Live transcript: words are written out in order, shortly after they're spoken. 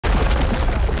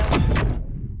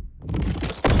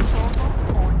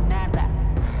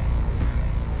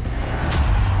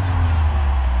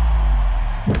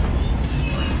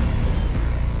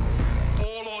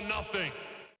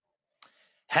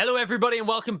Hello, everybody, and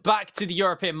welcome back to the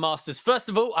European Masters. First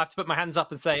of all, I have to put my hands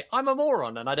up and say I'm a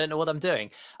moron and I don't know what I'm doing.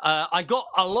 I got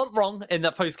a lot wrong in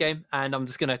that post-game, and I'm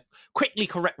just going to quickly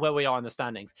correct where we are in the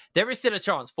standings. There is still a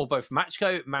chance for both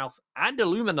Macko, Mouse, and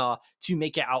Illuminar to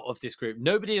make it out of this group.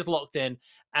 Nobody is locked in,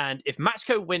 and if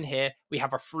Macko win here, we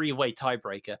have a three-way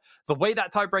tiebreaker. The way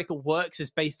that tiebreaker works is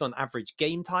based on average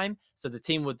game time, so the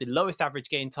team with the lowest average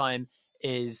game time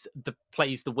plays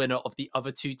the winner of the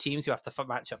other two teams who have to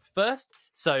match up first.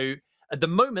 So at the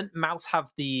moment, Mouse have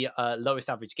the lowest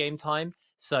average game time.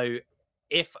 So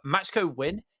if Macko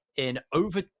win in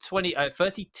over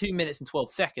 32 minutes and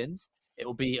 12 seconds, it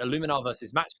will be Illuminar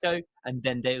versus Macko, and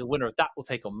then the winner of that will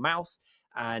take on Mouse.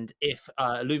 And if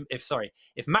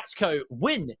Macko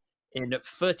win in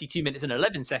 32 minutes and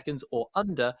 11 seconds or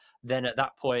under, then at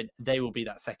that point, they will be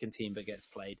that second team that gets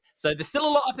played. So there's still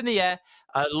a lot up in the air,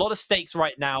 a lot of stakes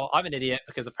right now. I'm an idiot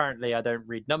because apparently I don't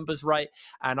read numbers right,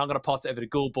 and I'm going to pass it over to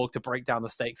Goldborg to break down the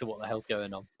stakes of what the hell's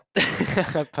going on.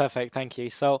 Perfect, thank you.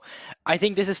 So I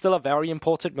think this is still a very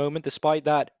important moment, despite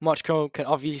that Macko can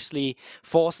obviously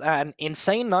force an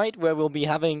insane night where we'll be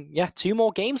having, 2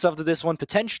 more games after this one,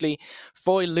 potentially.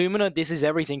 For Illuminar, this is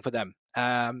everything for them.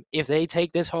 If they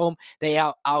take this home, they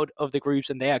are out of the groups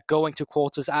and they are going to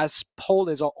quarters as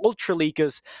Poland's or Ultra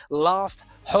Leaguers' last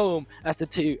hope as the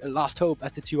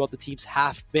two other teams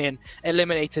have been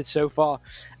eliminated so far.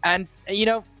 And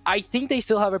I think they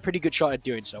still have a pretty good shot at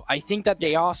doing so. I think that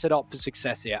they are set up for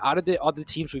success here. Out of the other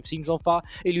teams we've seen so far,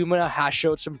 Illuminar has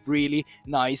showed some really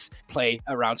nice play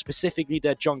around, specifically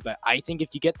their jungler. I think if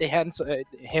you get the hands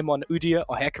him on Udyr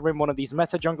or Hecarim, one of these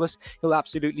meta junglers, he'll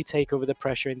absolutely take over the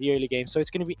pressure in the early game. So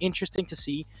it's going to be interesting to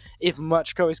see if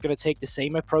Macko is going to take the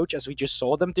same approach as we just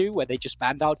saw them do, where they just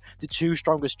banned out the 2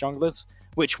 strongest junglers,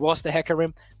 which was the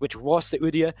Hecarim, which was the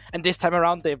Udyr. And this time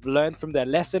around, they've learned from their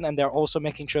lesson, and they're also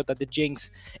making sure that the Jinx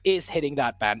is hitting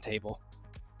that ban table.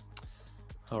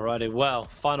 Alrighty, well,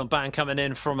 final ban coming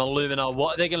in from Illuminar.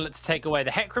 What are they going to look to take away?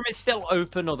 The Hecarim is still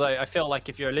open, although I feel like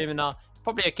if you're Illuminar,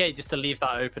 probably okay just to leave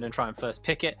that open and try and first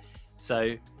pick it.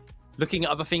 So looking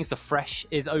at other things, the Fresh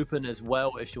is open as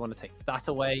well if you want to take that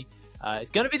away. It's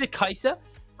going to be the Kai'Sa.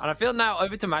 And I feel now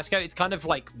over to Macko, it's kind of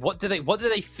like, what do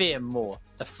they fear more?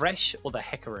 The Fresh or the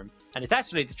Hecarim? And it's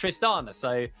actually the Tristana.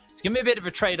 So it's going to be a bit of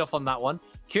a trade-off on that one.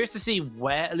 Curious to see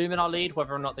where Illuminar lead,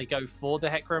 whether or not they go for the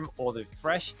Hecarim or the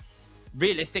Fresh.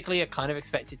 Realistically, I kind of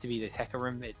expect it to be this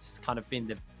Hecarim. It's kind of been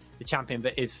the champion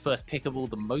that is first pickable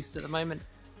the most at the moment.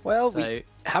 Well, we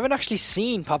haven't actually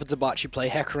seen papatabachi play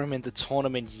Hecarim in the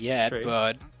tournament yet, True.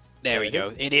 But there we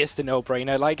go. It is the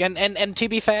no-brainer. Like, and to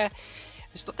be fair,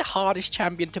 it's not the hardest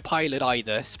champion to pilot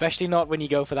either, especially not when you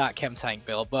go for that chem tank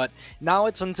build. But now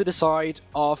it's onto the side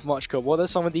of Macko. What are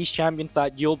some of these champions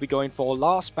that you'll be going for?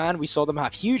 Last ban, we saw them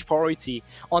have huge priority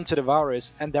onto the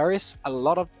Varus, and there is a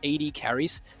lot of AD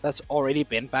carries that's already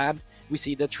been banned. We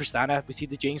see the Tristana, we see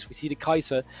the Jinx, we see the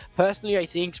Kai'Sa. Personally, I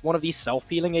think one of these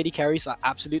self-peeling AD carries are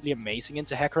absolutely amazing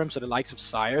into Hecarim, so the likes of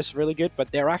Sire is really good, but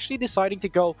they're actually deciding to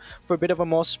go for a bit of a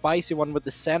more spicy one with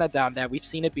the Senna down there. We've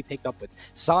seen it be picked up with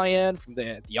Sion from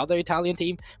the other Italian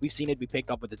team. We've seen it be picked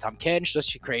up with the Tahm Kench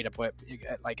just to create a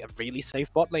really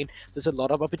safe bot lane. There's a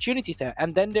lot of opportunities there.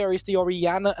 And then there is the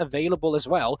Orianna available as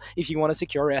well, if you want to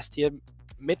secure S-tier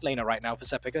mid laner right now for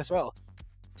Sebekx as well.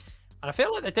 And I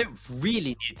feel like they don't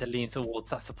really need to lean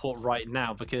towards that support right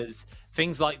now, because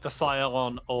things like the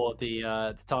Sion or the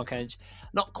Tahm Kench,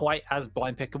 not quite as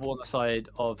blind pickable on the side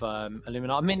of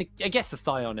Illuminar. I mean, I guess the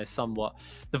Sion is somewhat.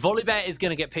 The Volibear is going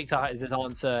to get picked out as his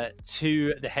answer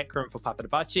to the Hecarim for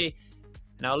papatabachi.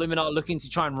 Now Illuminar looking to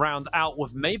try and round out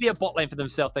with maybe a bot lane for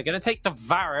themselves. They're going to take the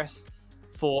Varus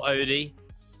for Odie.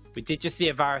 We did just see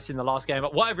a Varus in the last game,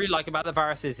 but what I really like about the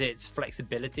Varus is its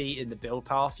flexibility in the build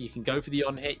path. You can go for the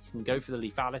on-hit, you can go for the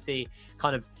lethality,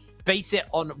 kind of base it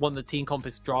on when the team comp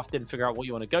is drafted and figure out what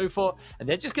you want to go for, and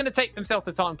they're just going to take themselves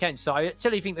the Tahm Kench. So I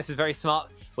actually think this is very smart.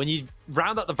 When you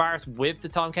round up the Varus with the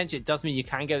Tahm Kench, it does mean you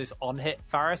can go this on-hit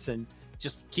Varus and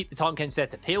just keep the Tahm Kench there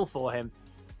to peel for him.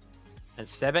 And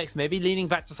Sebekx maybe leaning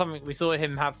back to something we saw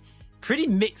him have pretty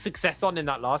mixed success on in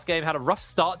that last game. Had a rough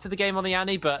start to the game on the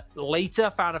Annie, but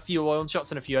later found a few oil shots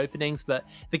and a few openings, but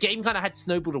the game kind of had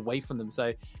snowballed away from them.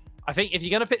 So I think if you're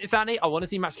going to pick this Annie, I want to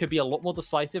see Macko be a lot more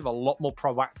decisive, a lot more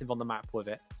proactive on the map with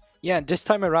it. Yeah, and this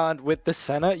time around with the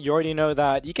Senna, you already know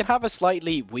that you can have a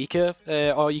slightly weaker,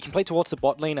 or you can play towards the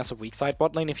bot lane as a weak side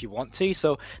bot lane if you want to.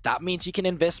 So that means you can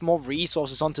invest more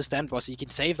resources onto StenBosse. You can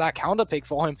save that counter pick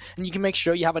for him, and you can make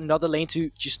sure you have another lane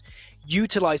to just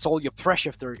utilize all your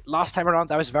pressure through. Last time around,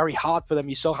 that was very hard for them.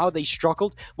 You saw how they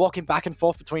struggled, walking back and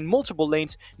forth between multiple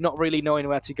lanes, not really knowing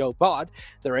where to go. But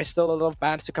there is still a lot of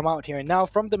bans to come out here. And now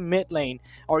from the mid lane,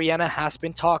 Orianna has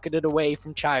been targeted away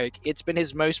from Czajek. It's been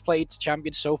his most played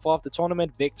champion so far of the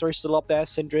tournament. Victor is still up there.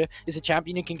 Syndra is a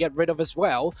champion you can get rid of as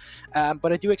well.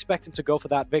 But I do expect him to go for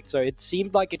that Victor. It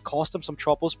seemed like it caused him some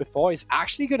troubles before. It's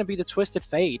actually going to be the Twisted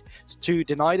Fade to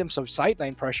deny them some side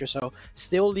lane pressure. So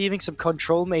still leaving some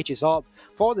control mages up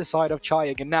for the side of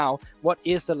Czajek. And now, what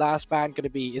is the last ban going to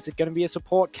be? Is it going to be a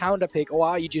support counter pick, or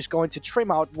are you just going to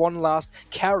trim out one last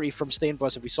carry from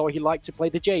StenBosse? We saw he liked to play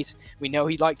the Jace. We know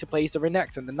he liked to play the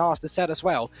Renekton and the Gnar the set as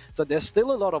well. So there's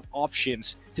still a lot of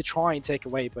options to try and take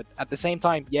away. But at the same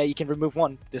time, yeah, you can remove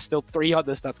one. There's still 3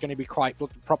 others that's going to be quite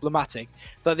problematic.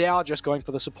 So they are just going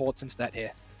for the supports instead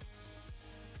here.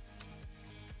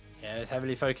 Yeah, it's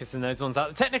heavily focused in those ones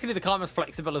out. Technically, the Karma's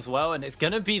flexible as well, and it's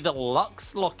going to be the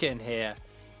Lux lock-in here.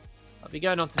 I'll be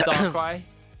going on to Darkrai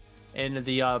in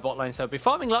the bot lane, so I'll be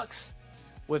farming Lux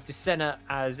with the Senna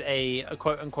as a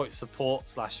quote-unquote support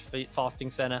slash fasting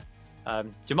Senna.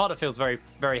 Jamada feels very,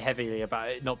 very heavily about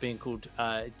it not being called,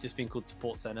 just being called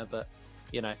support Senna, but,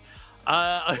 you know.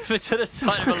 Over to the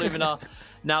side of Illuminar,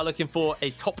 now looking for a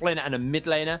top laner and a mid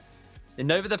laner. They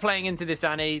know that they're playing into this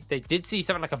Annie. They did see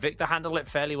something like a Victor handle it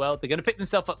fairly well. They're going to pick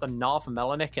themselves up the Gnar for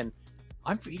Melonik, and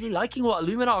I'm really liking what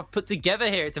Illuminar have put together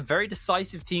here. It's a very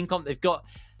decisive team comp. They've got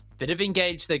a bit of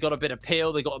engage, they got a bit of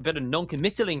peel, they got a bit of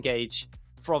non-committal engage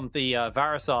from the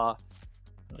Varus.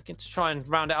 Looking to try and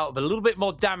round it out with a little bit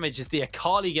more damage as the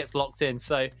Akali gets locked in.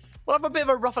 So we'll have a bit of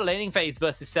a rougher laning phase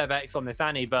versus Sebekx on this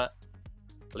Annie, but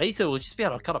later we'll just be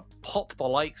able to kind of pop the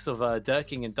likes of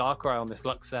Durking and Darkrai on this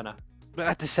Lux Senna. But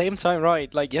at the same time,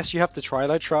 right, like, yes, you have the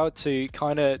Twilight Shroud to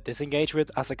kind of disengage with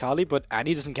as Akali, but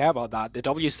Annie doesn't care about that. The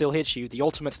W still hits you, the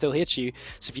ultimate still hits you,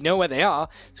 so if you know where they are,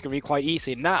 it's going to be quite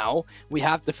easy. Now, we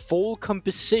have the full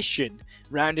composition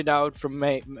rounded out from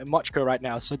Macko right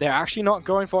now, so they're actually not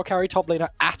going for a carry top laner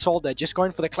at all. They're just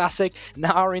going for the classic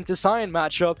Gnar into Sion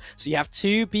matchup, so you have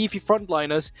 2 beefy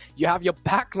frontliners, you have your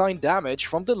backline damage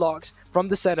from the Lux, from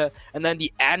the Senna, and then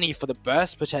the Annie for the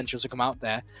burst potential to come out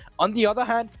there. On the other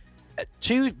hand,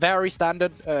 2 very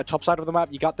standard top side of the map.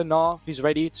 You got the Gnar, who's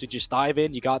ready to just dive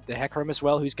in. You got the Hecarim as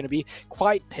well, who's going to be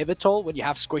quite pivotal when you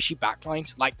have squishy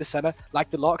backlines like the Senna, like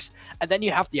the Lux. And then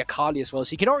you have the Akali as well.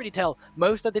 So you can already tell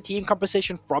most of the team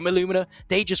composition from Illuminar,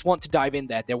 they just want to dive in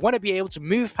there. They want to be able to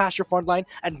move past your front line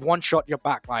and one-shot your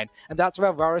backline. And that's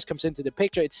where Varus comes into the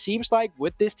picture. It seems like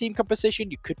with this team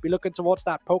composition, you could be looking towards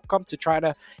that poke comp to try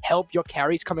to help your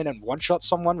carries come in and one-shot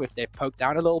someone if they've poked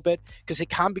down a little bit. Because it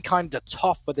can be kind of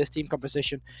tough for this team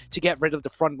composition to get rid of the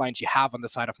front lines you have on the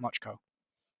side of Macko.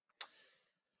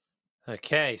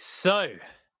 Okay, so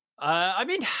I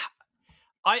mean,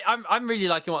 I'm really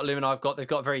liking what Illuminar have got. They've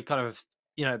got a very kind of,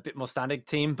 you know, a bit more standard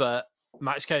team, but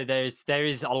Macko,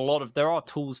 there are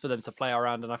tools for them to play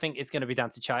around, and I think it's going to be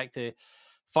down to Czajek to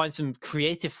find some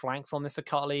creative flanks on this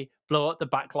Akali, blow up the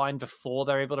back line before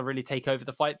they're able to really take over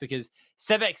the fight, because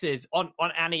Sebekx is on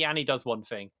Annie. Annie does one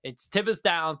thing. It's Tibbers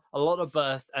down, a lot of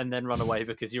burst, and then run away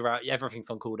because you're out. Everything's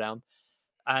on cooldown.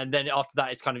 And then after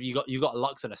that, it's kind of you got a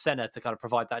Lux and a Senna to kind of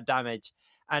provide that damage.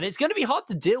 And it's going to be hard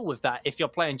to deal with that if you're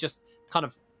playing just kind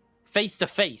of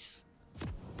face-to-face.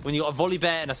 When you got a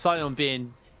Volibear and a Sion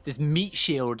being this meat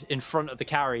shield in front of the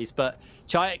carries. But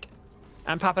Czajek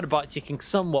and papatabachi can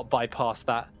somewhat bypass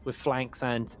that with flanks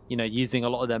and, you know, using a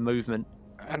lot of their movement.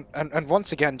 And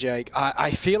once again, Jake,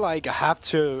 I feel like I have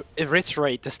to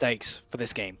reiterate the stakes for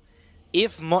this game.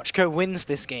 If Macko wins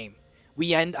this game,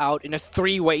 we end out in a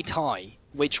 3-way tie,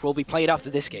 which will be played after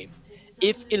this game.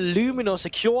 If Illuminar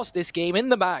secures this game in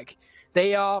the bag,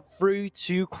 they are through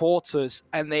 2 quarters,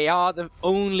 and they are the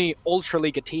only Ultra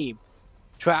League team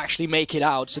to actually make it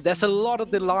out. So there's a lot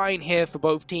of the line here for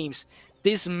both teams.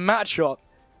 This matchup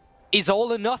is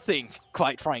all or nothing,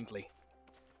 quite frankly.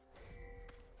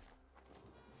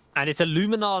 And it's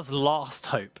Illuminar's last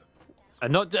hope.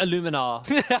 And not Illuminar,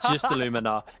 just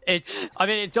Illuminar. I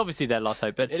mean, it's obviously their last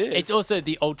hope, but it's also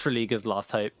the Ultra League's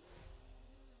last hope.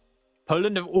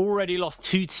 Poland have already lost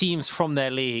 2 teams from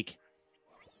their league.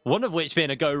 One of which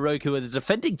being a Go Rogue, who are the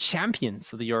defending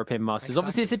champions of the European Masters. Exactly.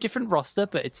 Obviously, it's a different roster,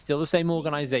 but it's still the same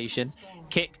organization.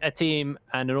 Kick, a team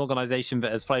and an organization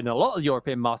that has played in a lot of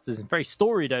European Masters and very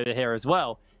storied over here as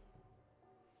well.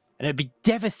 And it'd be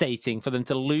devastating for them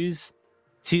to lose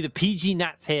to the PG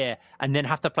Nats here and then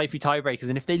have to play through tiebreakers.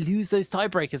 And if they lose those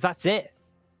tiebreakers, that's it.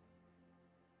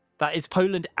 That is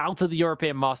Poland out of the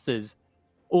European Masters.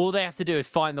 All they have to do is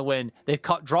find the win. They've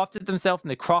drafted themselves and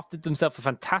they've crafted themselves a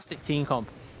fantastic team comp.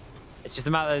 It's just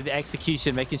a matter of the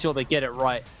execution, making sure they get it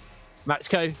right.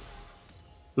 Macko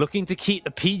looking to keep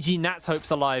the PG Nats hopes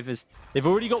alive, as they've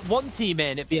already got one team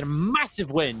in. It'd be a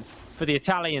massive win for the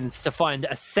Italians to find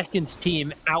a second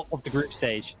team out of the group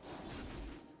stage.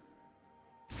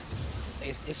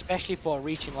 Especially for a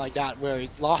region like that, where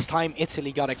last time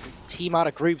Italy got a team out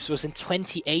of groups was in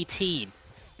 2018.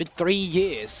 Been 3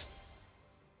 years,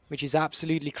 which is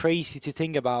absolutely crazy to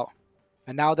think about.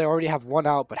 And now they already have one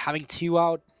out, but having two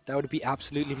out, that would be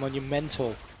absolutely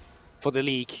monumental for the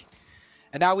league.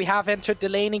 And now we have entered the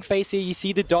laning phase here. You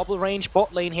see the double range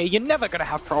bot lane here. You're never going to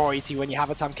have priority when you have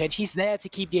a Tahm Kench. He's there to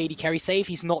keep the AD carry safe.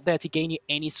 He's not there to gain you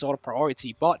any sort of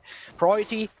priority. But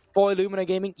priority for Illuminar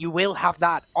Gaming, you will have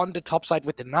that on the top side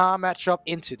with the Gnar matchup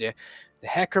into the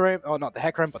Hecarim, or not the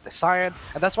Hecarim, but the Sion.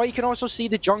 And that's why you can also see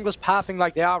the junglers pathing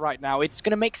like they are right now. It's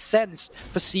going to make sense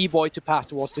for Cboi to path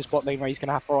towards this bot lane where he's going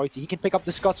to have priority. He can pick up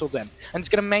the Scuttle then. And it's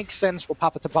going to make sense for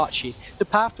papatabachi to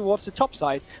path towards the top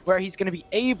side where he's going to be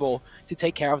able to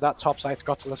take care of that top side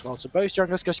Scuttle as well. So both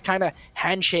junglers just kind of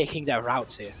handshaking their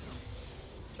routes here.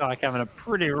 Czajek having a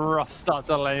pretty rough start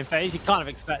to the lane phase. You kind of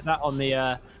expect that on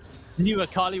the new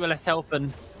Akali with less health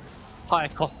and higher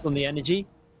cost on the energy,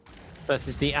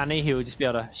 versus the Annie, who will just be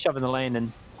able to shove in the lane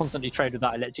and constantly trade with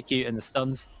that electrocute and the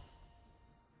stuns.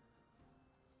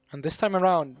 And this time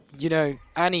around, you know,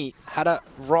 Annie had a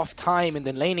rough time in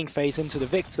the laning phase into the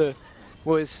Victor,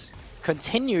 was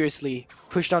continuously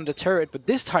pushed on the turret, but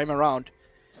this time around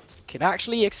can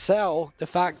actually excel the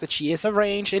fact that she is a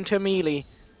ranged into melee.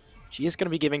 She is going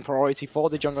to be giving priority for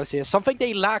the junglers here, something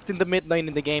they lacked in the mid lane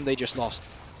in the game they just lost.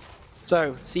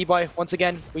 So, Cboi, once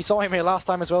again, we saw him here last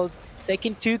time as well,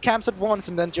 taking two camps at once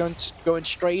and then going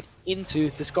straight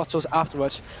into the Scuttles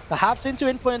afterwards. Perhaps into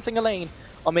influencing a lane,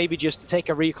 or maybe just to take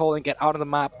a recall and get out of the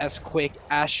map as quick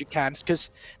as you can.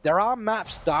 Because there are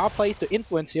maps, there are plays to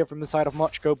influence here from the side of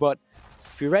Macko, but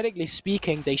theoretically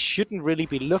speaking, they shouldn't really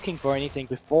be looking for anything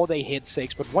before they hit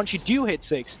 6. But once you do hit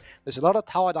 6, there's a lot of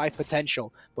tower dive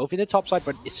potential, both in the top side,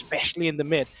 but especially in the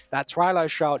mid. That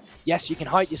Twilight Shroud, yes, you can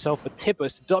hide yourself, but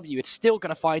Tippers, the W, it's still going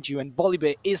to find you, and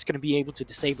Volibear is going to be able to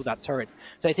disable that turret.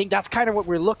 So I think that's kind of what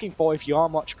we're looking for if you are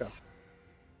Macko.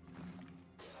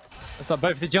 So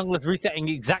both the junglers resetting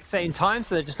the exact same time,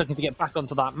 so they're just looking to get back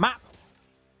onto that map.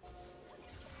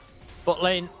 Bot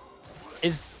lane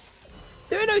is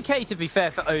doing okay, to be fair,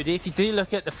 for OD. If you do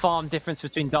look at the farm difference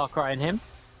between Darkrai and him,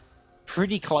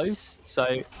 pretty close. So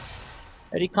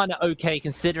OD kind of okay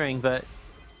considering, but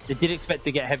they did expect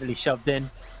to get heavily shoved in.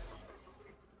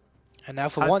 And now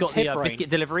for once, once, got the biscuit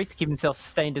delivery to keep himself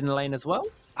sustained in the lane as well.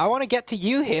 I want to get to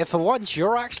you here. For once,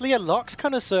 you're actually a Lux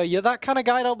connoisseur. You're that kind of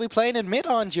guy that'll be playing in mid,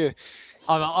 aren't you?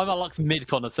 I'm a Lux mid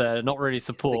connoisseur, not really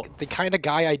support. The kind of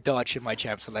guy I dodge in my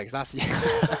champ selects. That's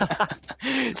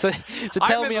so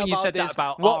tell me about this.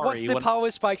 What's the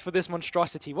power spikes for this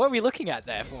monstrosity? What are we looking at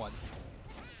there for once?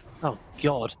 Oh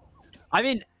god. I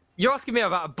mean, you're asking me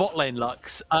about a bot lane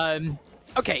Lux.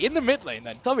 Okay, in the mid lane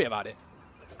then. Tell me about it.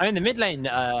 I mean, the mid lane,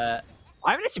 I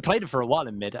haven't actually played it for a while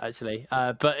in mid, actually.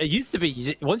 But it used to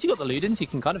be, once you got the Ludens, you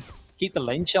can kind of keep the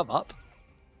lane shove up.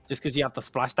 Just because you have the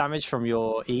splash damage from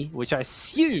your E, which I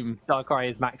assume Darkrai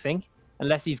is maxing.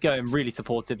 Unless he's going really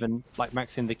supportive and like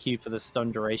maxing the Q for the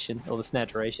stun duration, or the snare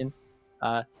duration.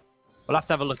 We'll have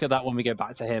to have a look at that when we go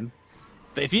back to him.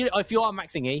 But if you are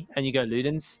maxing E and you go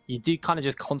Ludens, you do kind of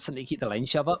just constantly keep the lane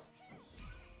shove up.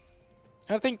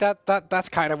 I think that's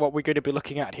kind of what we're going to be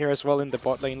looking at here as well in the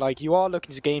bot lane. Like, you are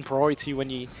looking to gain priority when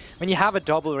you have a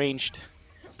double ranged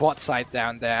bot side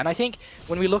down there. And I think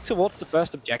when we look towards the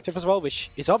first objective as well, which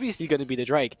is obviously going to be the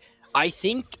Drake, I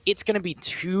think it's going to be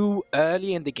too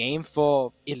early in the game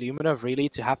for Illuminar really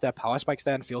to have their power spikes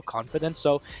there and feel confident.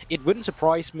 So it wouldn't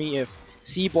surprise me if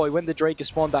Cboi, when the Drake is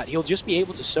spawned, that he'll just be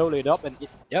able to solo it up and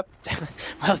yep.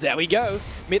 Well, there we go.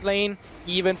 Mid lane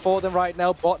even for them right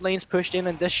now. Bot lane's pushed in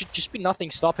and there should just be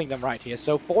nothing stopping them right here.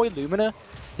 So for Illuminar,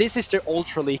 this is the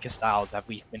Ultra Leaker style that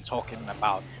we've been talking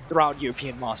about throughout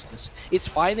European Masters. It's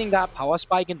finding that power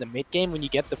spike in the mid game when you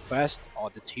get the first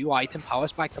or the 2 item power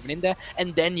spike coming in there,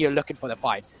 and then you're looking for the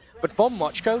fight. But for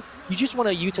Macko, you just want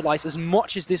to utilize as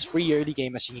much as this free early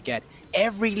game as you can get.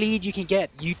 Every lead you can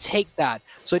get, you take that.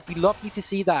 So it'd be lovely to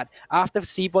see that after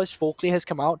Cboi's full clear has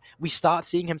come out, we start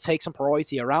seeing him take some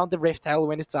priority around the Rift Hell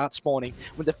when it starts spawning.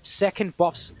 When the second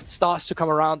buffs starts to come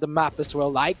around the map as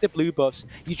well, like the blue buffs,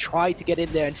 you try to get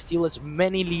in there and steal as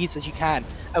many leads as you can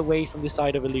away from the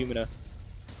side of Illuminar.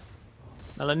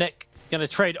 Melonik going to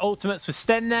trade ultimates with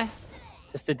Sten there,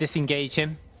 just to disengage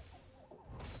him.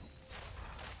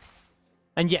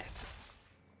 And yes,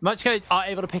 Macko are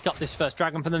able to pick up this first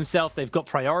dragon for themselves. They've got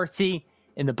priority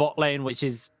in the bot lane, which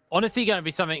is honestly going to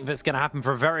be something that's going to happen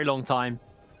for a very long time.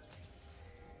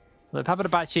 The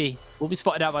papatabachi will be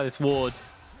spotted out by this ward.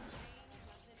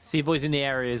 Cboi's in the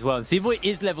area as well. And Cboi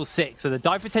is level 6, so the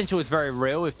dive potential is very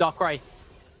real. If Darkrai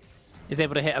is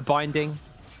able to hit a binding,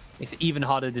 it's even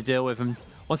harder to deal with. And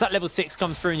once that level 6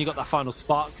 comes through and you've got that final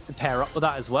spark to pair up with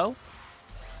that as well,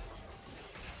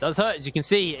 it does hurt. As you can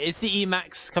see, it's the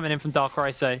Emax coming in from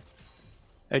Darkrai, so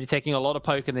only taking a lot of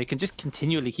poke, and they can just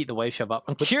continually keep the wave shove up.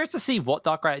 I'm curious to see what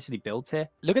Darkrai actually builds here.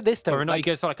 Look at this though. Whether or not he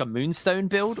goes for like a Moonstone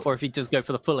build, or if he does go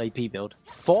for the full AP build.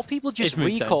 4 people just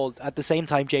recalled at the same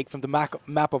time, Jake, from the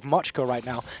map of Macko right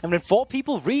now. And when 4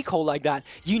 people recall like that,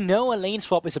 you know a lane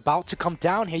swap is about to come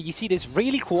down here. You see this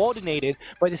really coordinated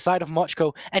by the side of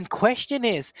Macko. And question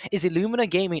is Illuminar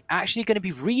Gaming actually going to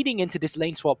be reading into this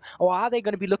lane swap? Or are they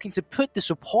going to be looking to put the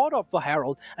support up for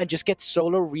Herald and just get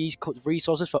solo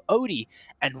resources for Odie?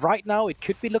 And right now, it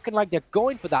could be looking like they're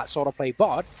going for that sort of play,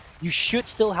 but you should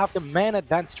still have the man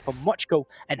advantage for Macko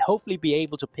and hopefully be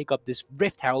able to pick up this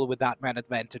Rift Herald with that man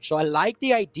advantage. So I like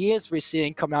the ideas we're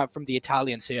seeing come out from the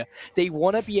Italians here. They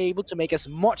want to be able to make as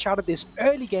much out of this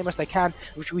early game as they can,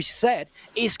 which we said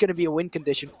is going to be a win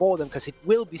condition for them, because it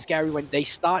will be scary when they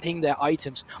start hitting their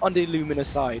items on the Illuminar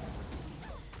side.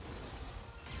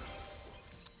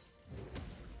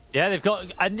 Yeah, they've got,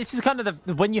 and this is kind of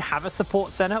the, when you have a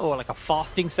support center, or like a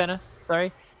fasting center,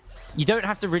 sorry, you don't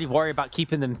have to really worry about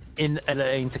keeping them in a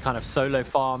lane to kind of solo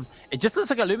farm. It just looks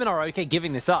like Illuminar are okay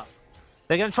giving this up.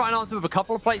 They're going to try and answer with a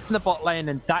couple of plates in the bot lane,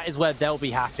 and that is where they'll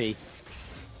be happy.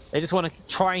 They just want to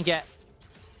try and get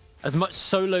as much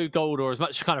solo gold, or as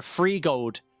much kind of free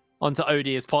gold onto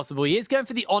Odie as possible. He is going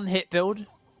for the on-hit build,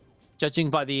 judging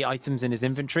by the items in his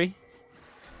inventory.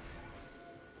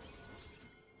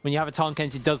 When you have a Tahm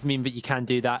Kench, it does mean that you can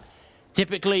do that.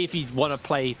 Typically, if you want to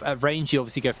play at range, you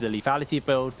obviously go for the lethality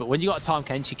build. But when you got a Tahm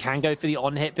Kench, you can go for the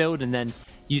on-hit build and then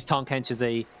use Tahm Kench as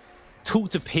a tool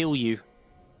to peel you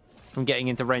from getting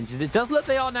into ranges. It does look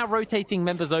they are now rotating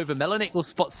members over. Melonik will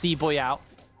spot Cboi out.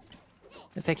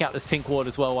 He'll take out this pink ward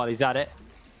as well while he's at it.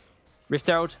 Rift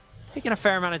Herald taking a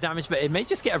fair amount of damage, but it may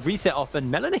just get a reset off.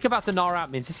 And Melonik about to Gnar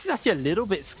out means this is actually a little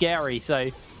bit scary.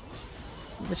 So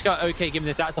let's go okay giving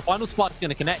this out. The final spot is going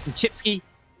to connect, and Czypsy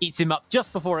eats him up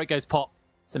just before it goes pop.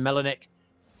 So Melonik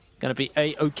going to be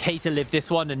okay to live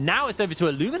this one. And now it's over to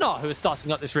Illuminar, who is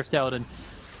starting up this Rift Herald. And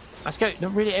Macko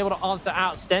not really able to answer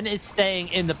out. Sten is staying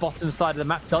in the bottom side of the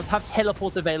map. Does have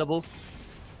teleport available.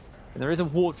 And there is a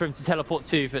ward for him to teleport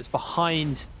to if it's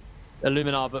behind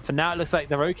Illuminar. But for now, it looks like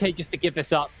they're okay just to give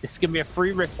this up. This is going to be a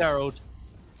free Rift Herald.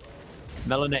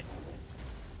 Melonik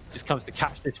just comes to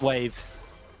catch this wave.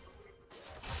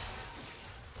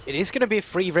 It is going to be a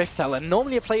free Rift Herald, and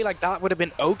normally a play like that would have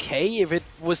been okay if it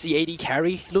was the AD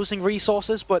carry losing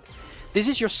resources, but this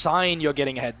is your Sion you're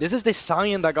getting ahead. This is the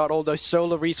Sion that got all those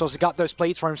solo resources, got those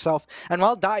plates for himself, and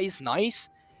while that is nice,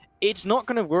 it's not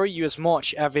going to worry you as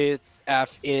much if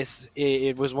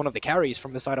it was one of the carries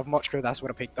from the side of Macko that's going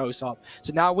to pick those up.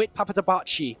 So now with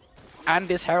papatabachi and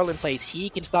this Herald in place,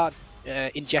 he can start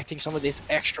injecting some of this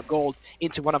extra gold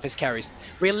into one of his carries.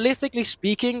 Realistically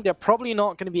speaking, they're probably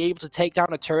not going to be able to take down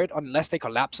a turret unless they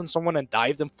collapse on someone and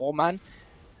dive them 4-man.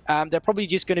 They're probably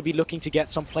just going to be looking to get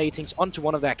some platings onto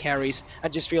one of their carries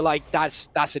and just feel like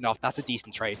that's enough. That's a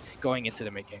decent trade going into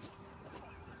the mid-game.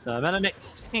 So Melonik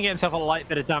just going to get himself a light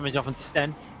bit of damage off onto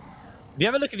Sten. If you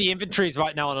ever look at the inventories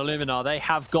right now on Illuminar, they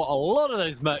have got a lot of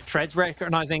those Merc Treads,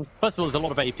 recognizing, first of all, there's a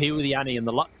lot of AP with the Annie and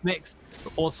the Lux mix,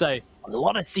 but also a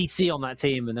lot of CC on that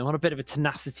team, and they want a bit of a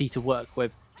tenacity to work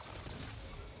with.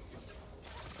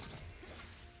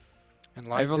 And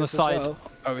like over on the side. Well.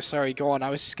 Oh, sorry, go on. I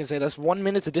was just going to say, there's 1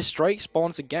 minute to this strike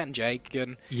spawns again, Jake.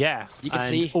 And yeah, you can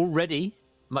see already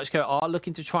Macko are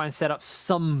looking to try and set up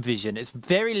some vision. It's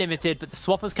very limited, but the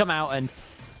swappers come out, and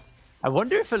I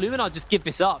wonder if Illuminar just give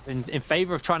this up in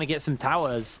favor of trying to get some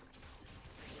towers.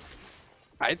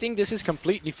 I think this is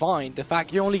completely fine. The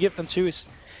fact you only give them 2 is...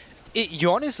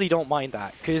 you honestly don't mind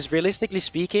that, because realistically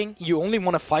speaking, you only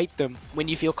want to fight them when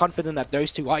you feel confident at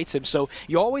those 2 items, so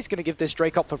you're always going to give this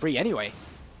Drake up for free anyway.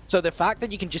 So the fact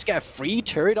that you can just get a free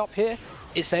turret up here,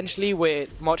 essentially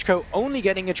with Macko only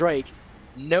getting a Drake,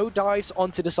 no dives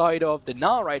onto the side of the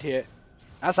Gnar right here,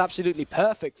 that's absolutely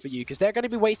perfect for you, because they're going to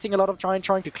be wasting a lot of trying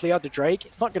to clear the Drake.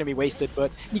 It's not going to be wasted,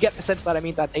 but you get the sense that, I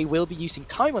mean, that they will be using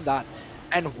time on that.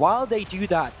 And while they do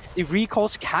that, the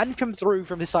recalls can come through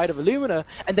from the side of Illuminar,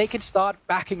 and they can start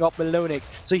backing up Melonik,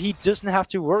 so he doesn't have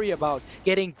to worry about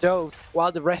getting dove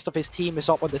while the rest of his team is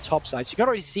up on the top side. So you can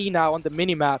already see now on the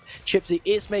minimap, Czypsy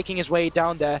is making his way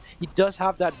down there. He does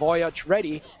have that Voyage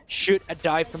ready, should a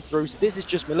dive come through. So this is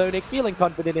just Melonik feeling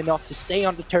confident enough to stay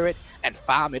on the turret and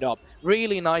farm it up.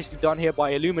 Really nicely done here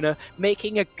by Illuminar,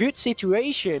 making a good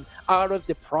situation out of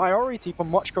the priority for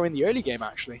Macko in the early game,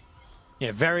 actually.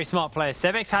 Yeah, very smart player.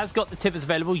 Sebekx has got the tippers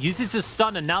available, uses the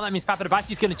stun, and now that means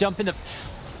papatabachi's going to jump in. The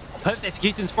perfect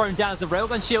execution's thrown down as the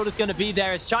railgun shield is going to be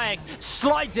there as Czajek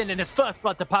slides in his first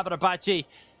blood to papatabachi.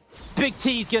 Big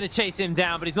T's going to chase him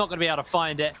down, but he's not going to be able to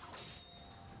find it.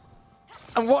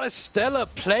 And what a stellar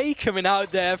play coming out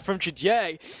there from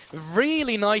Czajek.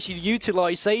 Really nice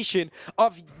utilization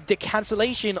of the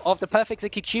cancellation of the perfect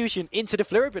execution into the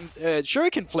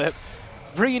shuriken flip.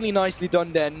 Really nicely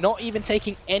done there, not even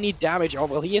taking any damage. Oh,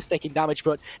 well, he is taking damage,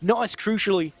 but not as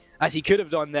crucially as he could have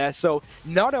done there. So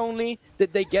not only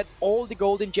did they get all the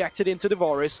gold injected into the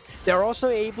Varus, they're also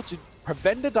able to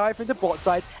prevent the dive from the bot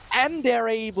side, and they're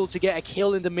able to get a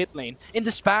kill in the mid lane in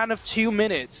the span of 2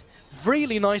 minutes.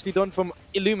 Really nicely done from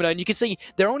Illuminar, and you can see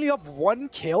they're only up 1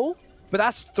 kill, but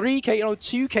that's 3k,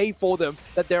 2k for them,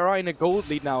 that they're in a gold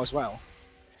lead now as well.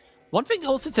 One thing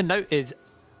also to note is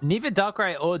neither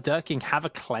Darkrai or Durking have a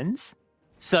cleanse.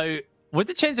 So with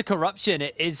the Chains of Corruption,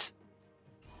 it's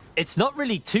not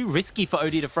really too risky for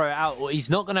OD to throw it out, or he's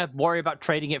not going to worry about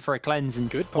trading it for a cleanse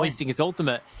and wasting his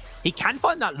ultimate. He can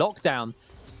find that lockdown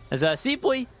as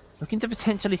Cboi looking to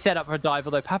potentially set up for a dive,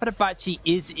 although papatabachi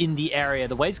is in the area.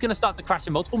 The wave's going to start to crash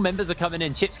and multiple members are coming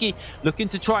in. Czypsy looking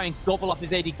to try and gobble up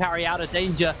his AD carry out of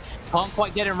danger. Can't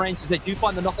quite get in range as they do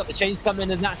find the knockup. The chains come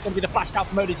in, and that's going to be the flash out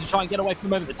from OD to try and get away from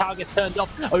the moment. The tower gets turned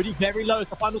off. OD very low as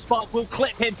the final spark will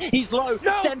clip him. He's low.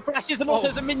 No! Sen flashes and also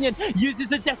as a minion.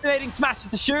 Uses a decimating smash as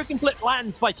the shuriken flip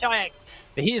lands by Czajek.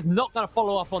 But he is not going to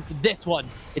follow up onto this one.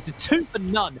 It's a 2 for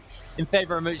none in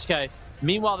favor of MCK.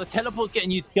 Meanwhile, the teleport's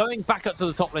getting used, going back up to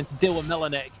the top lane to deal with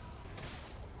Melonik.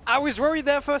 I was worried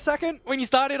there for a second when he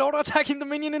started auto-attacking the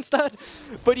minion instead.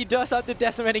 But he does have the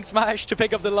decimating smash to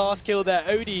pick up the last kill there.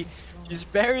 OD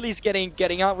just barely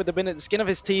getting out with the skin of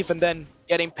his teeth and then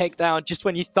getting picked down just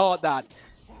when you thought that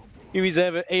he was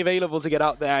available to get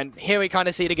out there. And here we kind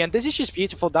of see it again. This is just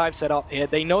beautiful dive set up here.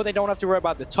 They know they don't have to worry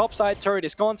about the top side. Turret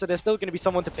is gone, so there's still going to be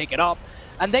someone to pick it up.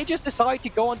 And they just decide to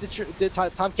go on the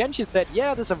Tahm Kench instead.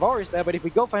 Yeah, there's a Varus there, but if we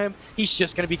go for him, he's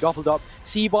just going to be gobbled up.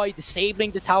 Cboi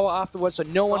disabling the tower afterwards, so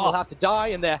no one will have to die.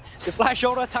 And the flash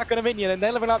auto attack on a minion, and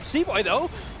they're living up. Cboi, though.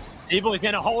 Cboi's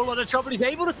in a whole lot of trouble. He's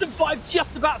able to survive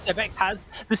just about. Sebekx has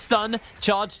the stun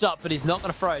charged up, but he's not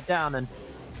going to throw it down. And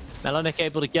Melonik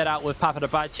able to get out with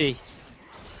papatabachi.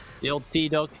 The old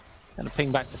T-Dog kind of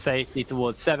ping back to safety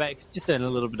towards Sebekx. Just doing a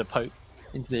little bit of poke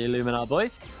into the Illuminar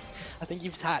boys. I think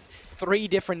you've had 3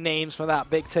 different names for that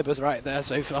big tippers right there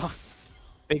so far.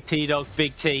 Big T-Dog,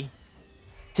 Big T,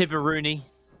 Tipperoonie.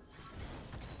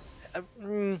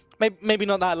 Maybe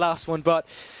not that last one, but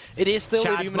it is still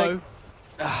Illuminar.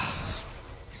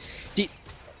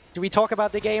 Do we talk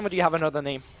about the game, or do you have another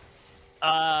name?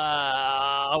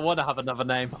 I want to have another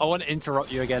name. I want to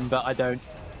interrupt you again, but I don't.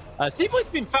 Cboi's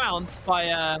been found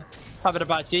by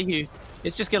papatabachi, who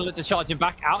is just going to look to charge him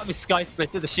back out of his Sky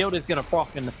Splitter. The shield is going to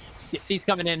proc, and Gypsy's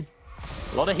coming in.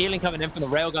 A lot of healing coming in from the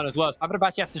railgun as well.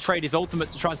 papatabachi has to trade his ultimate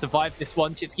to try and survive this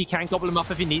one. Czypsy can gobble him up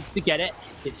if he needs to get it.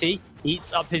 Gypsy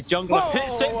eats up his jungler,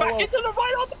 pits straight back into the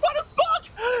right on the final spark!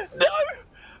 No!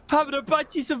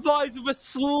 papatabachi survives with a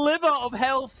sliver of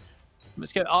health.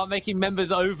 MCK are making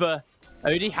members over.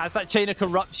 OD has that chain of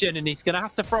corruption, and he's going to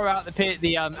have to throw out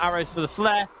the arrows for the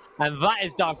Slayer. And that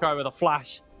is Darkrai with a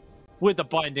flash with the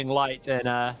binding light. And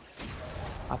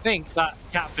I think that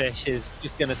Catfish is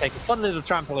just going to take a fun little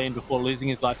trampoline before losing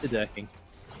his life to Durking.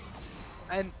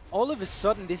 And all of a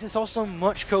sudden, this is also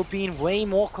Macko being way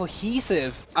more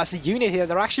cohesive as a unit here.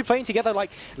 They're actually playing together.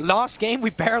 Like last game, we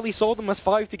barely saw them as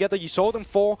 5 together. You saw them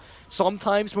 4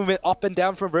 sometimes moving up and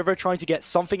down from river, trying to get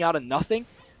something out of nothing.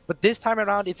 But this time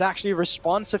around, it's actually a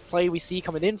responsive play we see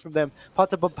coming in from them.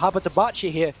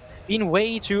 papatabachi here being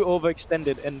way too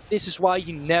overextended, and this is why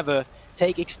you never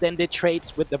take extended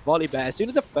trades with the Volibear. As soon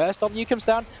as the first W comes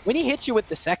down, when he hits you with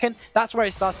the second, that's where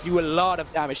he starts to do a lot of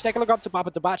damage. Take a look up to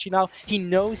papatabachi now. He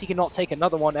knows he cannot take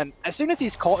another one, and as soon as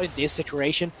he's caught in this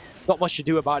situation, not much to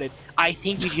do about it. I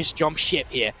think you just jump ship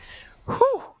here.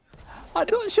 Whew. I'm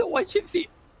not sure why Czypsy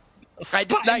I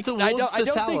don't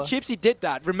think Czypsy did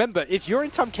that. Remember, if you're in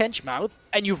Tahm Kench mouth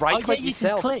and you right-click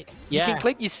yourself, you can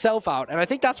click yourself out. And I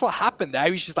think that's what happened there.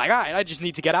 He was just like, all right, I just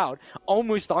need to get out.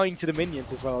 Almost dying to the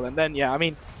minions as well. And then, yeah, I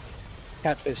mean,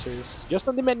 Catfish is just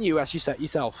on the menu, as you said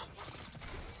yourself.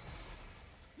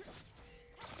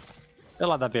 I feel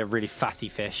like that'd be a really fatty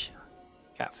fish.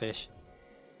 Catfish.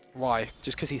 Why?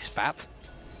 Just because he's fat?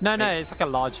 No, it's like a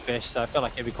large fish, so I feel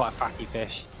like it'd be quite a fatty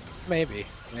fish. Maybe.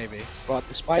 But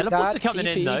despite Teleports that, are coming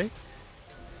in, though.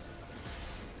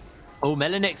 Oh,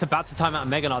 Melonik's about to time out a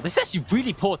Gnar. This is actually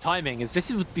really poor timing, as this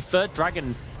would be 3rd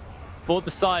dragon for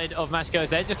the side of Macko.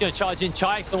 They're just going to charge in.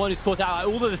 Czajek, the one who's caught out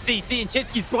all of the CC, and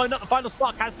Czypsy's blown up. The final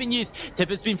spark has been used. Tip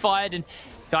has been fired, and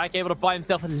Czajek able to buy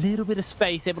himself a little bit of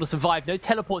space, able to survive. No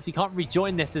teleports, he can't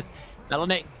rejoin this as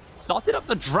Melonik started up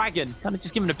the dragon, kind of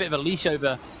just giving a bit of a leash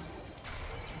over.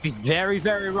 It's going to be very,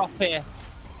 very rough here.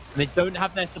 And they don't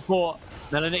have their support.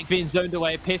 Melonik being zoned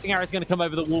away. Piercing arrow is going to come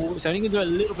over the wall. It's only going to do a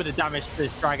little bit of damage to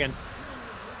this dragon.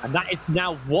 And that is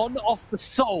now one off the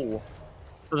soul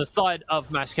for the side of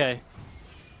Macko.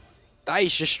 That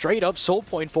is just straight up soul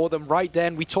point for them right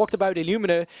then. We talked about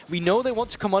Illuminar. We know they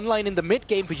want to come online in the mid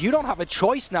game, but you don't have a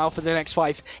choice now for the next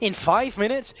 5. In 5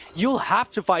 minutes, you'll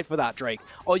have to fight for that Drake,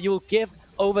 or you'll give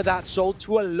over that soul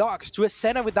to a Lux, to a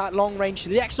Senna with that long range, to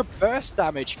the extra burst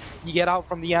damage you get out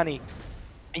from the Annie.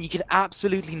 And you can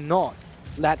absolutely not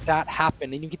let that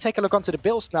happen. And you can take a look onto the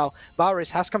builds now. Varus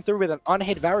has come through with an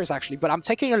unhit Varus actually, but I'm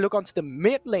taking a look onto the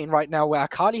mid lane right now where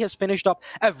Akali has finished up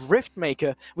a Rift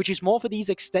Maker, which is more for these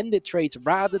extended trades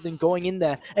rather than going in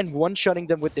there and one-shotting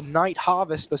them with the Night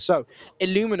Harvester. So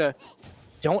Illuminar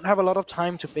don't have a lot of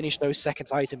time to finish those second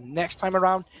items. Next time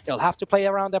around, they'll have to play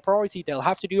around their priority. They'll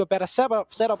have to do a better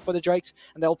setup for the Drakes,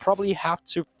 and they'll probably have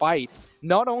to fight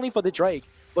not only for the Drake,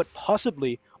 but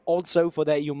possibly also for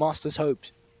their EU Masters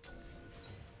hopes.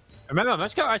 Remember,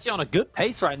 Macko are actually on a good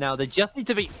pace right now. They just need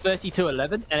to beat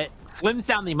 32-11, and it slims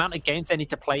down the amount of games they need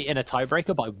to play in a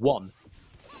tiebreaker by 1.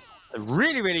 So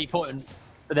really, really important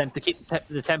for them to keep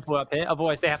the tempo up here.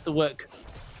 Otherwise, they have to work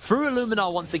through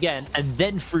Illuminar once again, and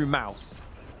then through Mouse.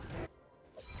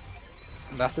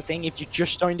 That's the thing, if you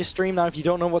just joined the stream now, if you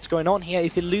don't know what's going on here,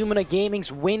 if Illuminar Gaming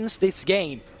wins this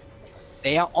game,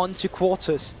 they are on to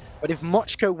quarters. But if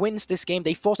Macko wins this game,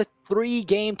 they force a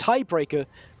 3-game tiebreaker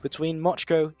between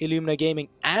Macko, Illuminar Gaming,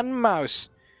 and Mouse.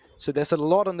 So there's a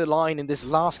lot on the line in this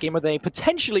last game of the day,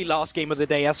 potentially last game of the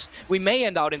day, as we may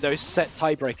end out in those set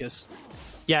tiebreakers.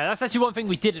 Yeah, that's actually one thing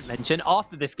we didn't mention.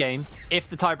 After this game, if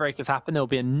the tiebreakers happen, there'll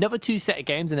be another 2 set of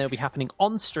games, and they'll be happening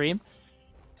on stream.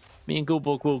 Me and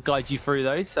Gulborg will guide you through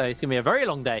those, so it's going to be a very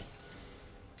long day.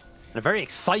 And a very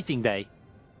exciting day.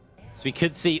 So we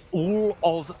could see all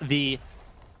of the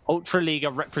Ultra League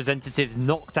representatives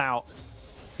knocked out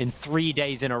in 3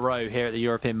 days in a row here at the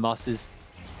European Masters.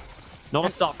 Not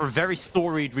a start for a very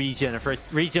storied region, for a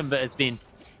region that has been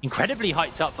incredibly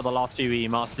hyped up for the last few EU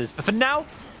Masters. But for now,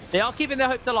 they are keeping their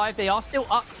hopes alive. They are still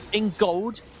up in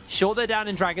gold. Sure, they're down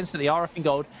in dragons, but they are up in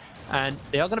gold. And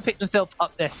they are going to pick themselves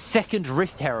up their 2nd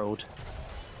Rift Herald.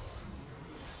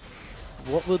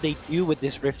 What will they do with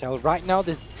this Rift Herald? Right now,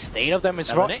 the state of them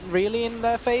is not really in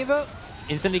their favor.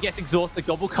 Instantly gets exhausted. The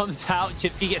Gobble comes out.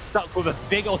 Czypsy gets stuck with a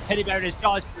big old teddy bear in his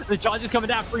charge. The charge is coming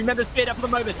down. 3 members speared up for the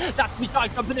moment. That's me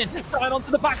Czajek jumping in. Going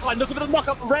onto the backline. Looking for the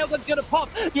knock-up. The railgun's going to pop.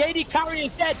 The AD carry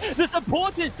is dead. The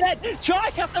support is dead.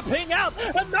 Czajek has to ping out.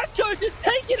 And Macko is just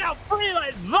taking out free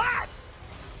like that.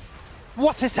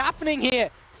 What is happening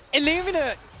here?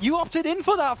 Illuminar, you opted in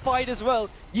for that fight as well.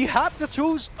 You had to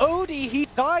choose Odie, he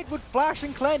died with Flash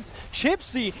and Cleanse.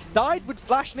 Czypsy died with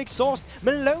Flash and Exhaust.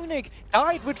 Melonik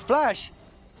died with Flash.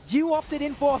 You opted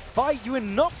in for a fight you were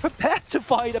not prepared to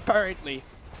fight, apparently.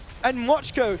 And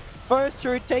Macko, first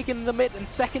turret taken in the mid and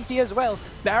 2nd tier as well.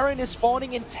 Baron is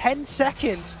spawning in 10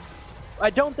 seconds. I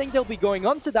don't think they'll be going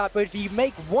on to that, but if you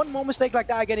make one more mistake like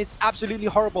that again, it's absolutely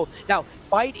horrible. Now,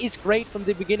 fight is great from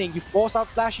the beginning. You force out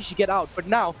flashes, you get out. But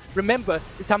now, remember,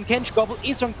 the Tahm Kench Gobble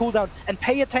is on cooldown, and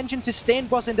pay attention to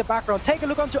StenBosse in the background. Take a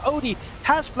look onto Odie,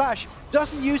 has flash,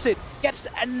 doesn't use it, gets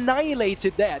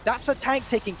annihilated there. That's a tank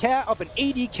taking care of an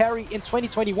AD carry in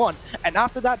 2021. And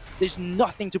after that, there's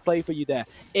nothing to play for you there.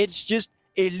 It's just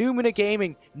Illuminar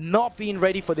Gaming not being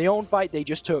ready for their own fight they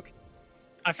just took.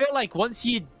 I feel like once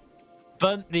you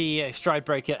burnt the Stride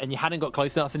Breaker and you hadn't got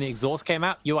close enough and the exhaust came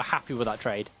out, you were happy with that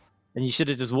trade. And you should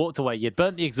have just walked away. You'd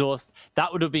burnt the exhaust.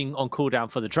 That would have been on cooldown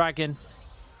for the dragon.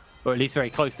 Or at least very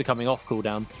close to coming off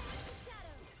cooldown.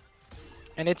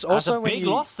 And it's also a big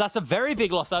loss. That's a very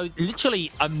big loss. I was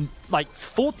literally like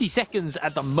 40 seconds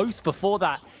at the most before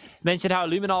that. Mentioned how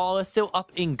Illuminar are still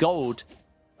up in gold.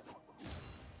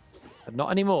 But not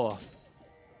anymore.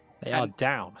 They are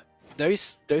down.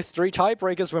 Those 3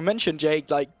 tiebreakers were mentioned,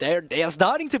 Jake. Like they are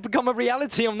starting to become a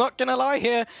reality. I'm not gonna lie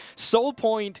here. Soul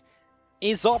Point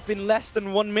is up in less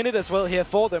than 1 minute as well here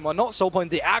for them. Or not Soul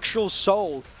Point, the actual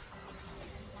Soul.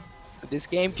 So this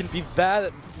game can be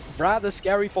rather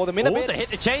scary for them in a bit. They hit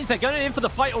the chains. They're going in for the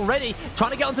fight already.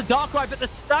 Trying to get onto Darkrai, but the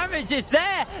damage is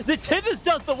there. The Tibbers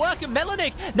does the work, and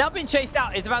Melonik now being chased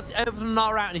out. Is about to open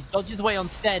Gnar out, and he dodges away on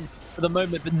Sten for the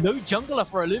moment. But no jungler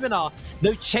for Illuminar.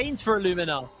 No chains for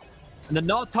Illuminar. And the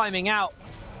Gnar timing out.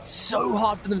 So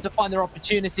hard for them to find their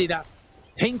opportunity. That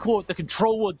pink ward, the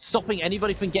control ward, stopping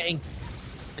anybody from getting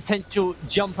potential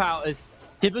jump out as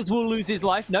Tibbers will lose his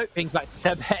life. No, pings back to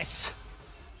Sebekx.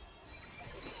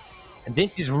 And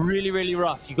this is really, really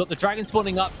rough. You've got the dragon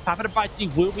spawning up.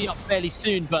 Papatabachi will be up fairly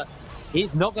soon, but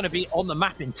he's not going to be on the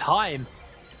map in time.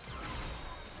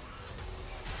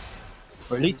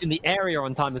 Or at least in the area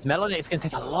on time, as Melonik is going to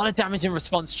take a lot of damage in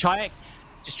response. Czajek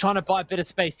just trying to buy a bit of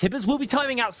space. Tibbers will be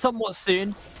timing out somewhat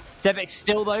soon. Sebekx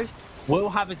still, though, will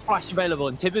have his flash available.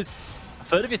 And Tibbers, a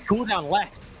third of his cooldown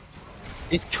left.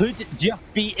 This could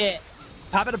just be it.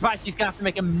 Papatabachi's going to have to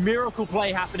make a miracle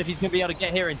play happen if he's going to be able to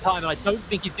get here in time, and I don't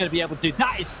think he's going to be able to.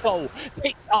 That is Soul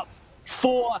picked up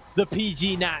for the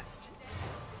PG Nats.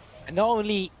 And not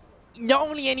only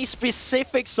any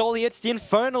specific Soul, it's the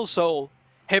Infernal Soul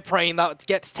Hecarim that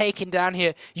gets taken down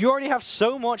here. You already have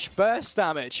so much burst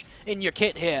damage in your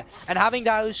kit here, and having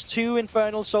those 2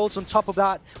 Infernal Souls on top of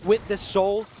that with the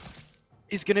Soul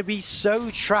is going to be so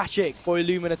tragic for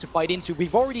Illuminar to fight into.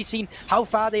 We've already seen how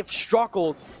far they've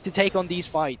struggled to take on these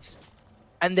fights.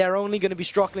 And they're only going to be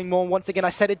struggling more. Once again, I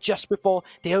said it just before,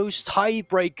 those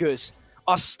tiebreakers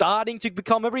are starting to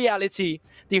become a reality.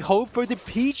 The hope for the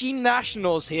PG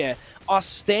Nationals here are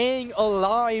staying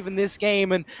alive in this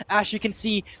game. And as you can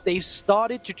see, they've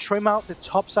started to trim out the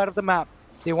top side of the map.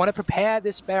 They want to prepare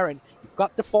this Baron. You've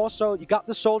got the 4 souls, you got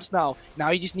the souls now.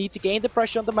 Now you just need to gain the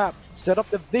pressure on the map, set up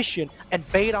the vision, and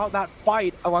bait out that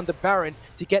fight around the Baron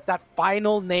to get that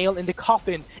final nail in the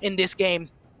coffin in this game.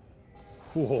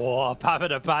 Whoa,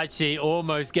 papatabachi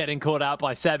almost getting caught out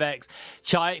by Sebekx.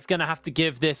 Czajek's going to have to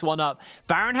give this one up.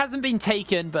 Baron hasn't been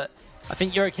taken, but I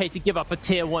think you're okay to give up a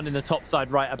tier 1 in the top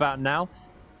side right about now.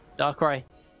 Darkrai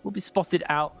will be spotted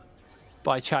out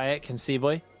by Czajek and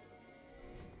Cboi.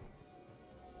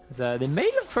 So they may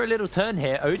look for a little turn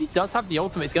here. Odie does have the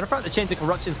ultimate. He's going to throw out the Chains of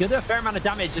Corruption. He's going to do a fair amount of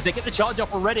damage as they get the charge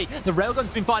up already. The Railgun's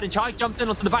been fired and Czajek jumps in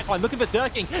onto the backline looking for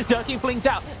Durking. Durking flings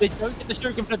out. They don't get the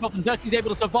Shuriken flip off and Durking's able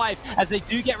to survive as they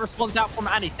do get response out from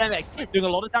Annie. Sebekx doing a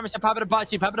lot of damage to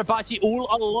Papatabachi. Papatabachi all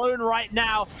alone right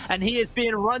now, and he is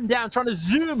being run down, trying to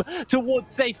zoom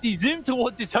towards safety, zoom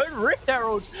towards his own Rift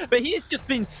Herald, but he has just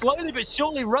been slowly but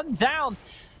surely run down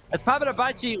as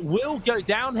Papatabachi will go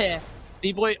down here.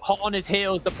 Cboi hot on his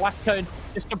heels, the Blast Cone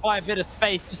just to buy a bit of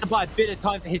space, just to buy a bit of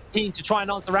time for his team to try and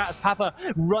answer out as Papa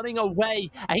running away.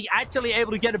 And he actually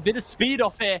able to get a bit of speed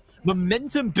off here.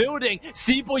 Momentum building.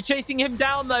 Cboi chasing him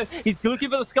down though. He's looking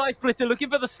for the Sky Splitter, looking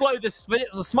for the slow. The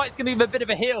Smite's going to give him a bit of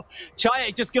a heal.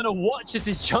 Czajek just going to watch as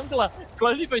his jungler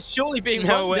slowly but surely being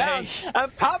run down.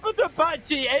 And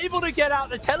Papatabachi able to get out.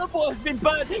 The teleport has been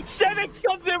burned. Sebekx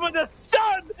comes in with the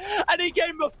sun and he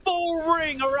gave him a full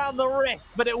ring around the rift,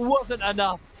 but it wasn't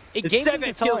enough. It gave him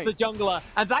the time. Kills the jungler,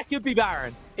 and that could be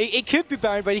Baron. It could be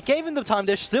Baron, but he gave him the time.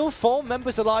 There's still 4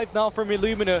 members alive now from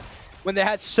Illuminar when they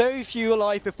had so few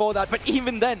alive before that. But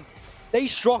even then, they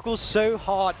struggle so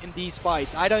hard in these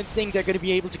fights. I don't think they're going to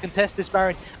be able to contest this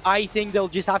Baron. I think they'll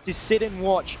just have to sit and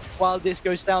watch while this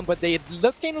goes down. But they're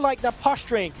looking like they're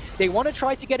posturing. They want to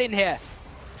try to get in here.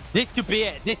 This could be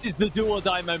it. This is the do or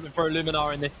die moment for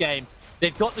Illuminar in this game.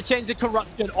 They've got the Chains of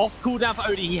Corruption off cooldown for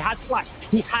Odie. He has Flash.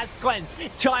 He has Cleanse.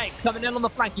 Czajek's coming in on the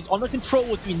flank. He's on the control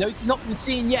wall, so he knows he's not been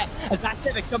seen yet. As that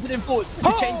Sebekx jumping in forward.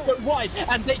 The Chains go wide,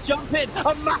 and they jump in.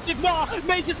 A massive Gnar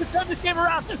manages to turn this game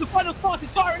around. The final spark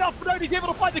is firing off, but Odie's able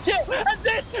to find the kill. And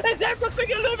this is everything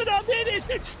Illuminar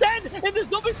needed. Sten in the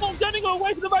zombie form turning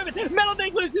away for the moment.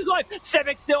 Melonik loses his life.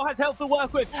 Sebekx still has health to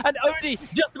work with, and Odie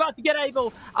just about to get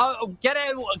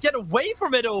away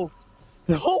from it all.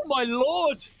 Oh my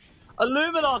lord!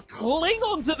 Illuminar cling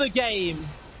onto the game.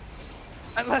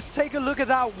 And let's take a look at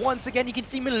that once again. You can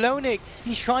see Melonik.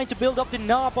 He's trying to build up the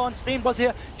Narbon. StenBosse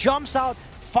here jumps out,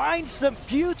 finds some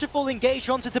beautiful engage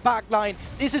onto the back line.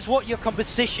 This is what your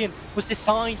composition was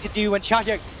designed to do. And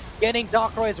Czajek getting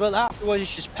Darkrai as well afterwards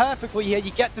is just perfect for you here.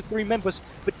 You get the 3 members,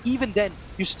 but even then,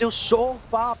 you're still so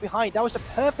far behind. That was the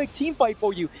perfect team fight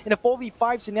for you in a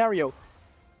 4v5 scenario.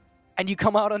 And you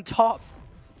come out on top.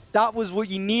 That was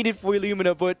what you needed for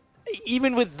Illuminar, but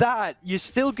even with that, you're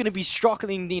still going to be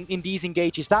struggling in these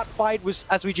engages. That fight was,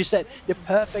 as we just said, the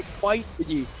perfect fight for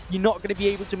you. You're not going to be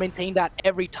able to maintain that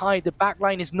every time. The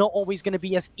backline is not always going to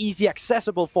be as easy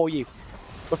accessible for you.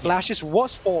 But Flashes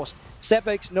was forced.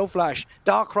 Sebekx, no Flash.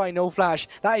 Darkrai, no Flash.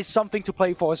 That is something to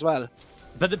play for as well.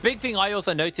 But the big thing I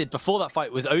also noted before that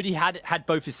fight was Odie had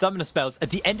both his summoner spells. At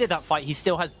the end of that fight, he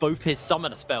still has both his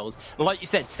summoner spells. Like you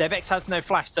said, Sebekx has no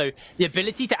Flash, so the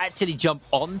ability to actually jump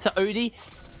onto Odie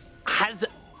has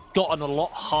gotten a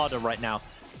lot harder right now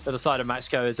for the side of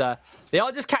Macko, as they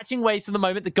are just catching waves for the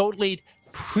moment. The gold lead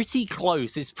pretty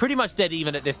close. It's pretty much dead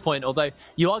even at this point, although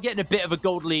you are getting a bit of a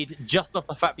gold lead just off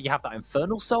the fact that you have that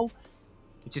Infernal Soul.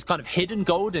 which is kind of hidden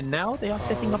gold, and now they are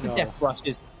setting up a death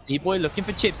rushes. Cboi looking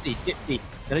for Czypsy. Czypsy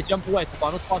gonna jump away. The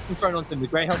final spark's been thrown onto him. The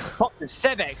Grey Health pop. The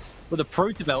Sebekx with a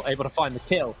Protobelt able to find the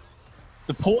kill.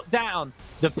 Support down.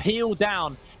 The peel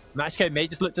down. Macko may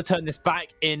just look to turn this back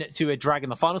into a dragon.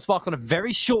 The final spark on a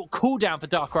very short cooldown for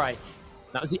Darkrai.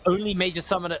 That was the only major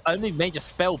summon, only major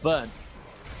spell burn.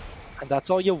 And that's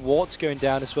all your wards going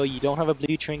down as well. You don't have a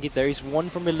blue trinket. There is one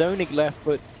from Melonik left,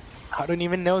 but I don't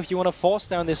even know if you want to force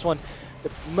down this one.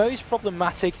 The most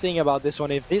problematic thing about this one,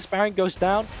 if this Baron goes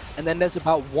down, and then there's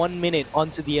about 1 minute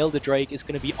onto the Elder Drake is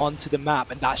going to be onto the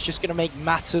map, and that's just going to make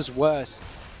matters worse.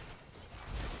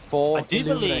 For I do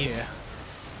believe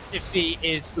Czypsy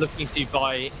is looking to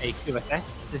buy a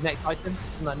QSS as his next item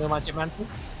from that Nil Magic Mantle.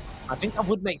 I think that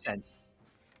would make sense,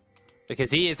 because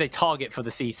he is a target for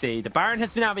the CC. The Baron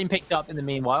has now been picked up in the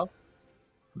meanwhile.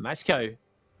 Macko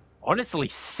honestly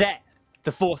set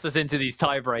to force us into these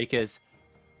tiebreakers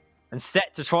and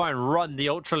set to try and run the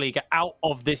Ultra League out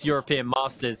of this European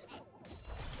Masters.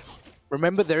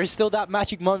 Remember, there is still that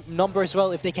magic number as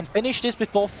well. If they can finish this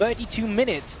before 32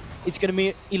 minutes, it's going to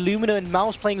be Illuminar and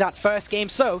Mouse playing that first game.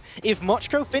 So, if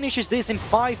Macko finishes this in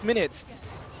 5 minutes,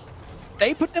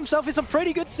 they put themselves in some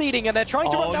pretty good seeding, and they're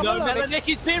trying to run down Melonik. Melonik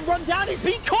is being run down. He's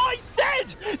been caught. He's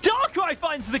dead. Darkrai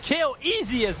finds the kill.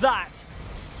 Easy as that.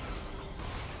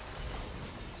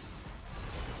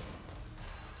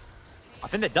 I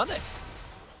think they've done it.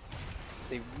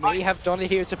 They may have done it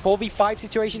here. It's a 4v5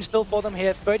 situation still for them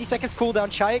here. 30 seconds cooldown.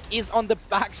 Czajek is on the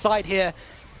backside here.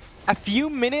 A few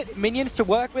minions to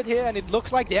work with here, and it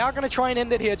looks like they are going to try and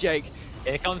end it here, Jake.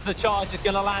 Here comes the charge, it's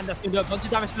going to land, that's going to do a bunch of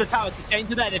damage to the towers. The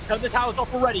chains are there, they've turned the towers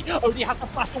off already. Only has to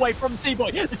flash away from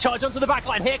Cboi. The charge onto the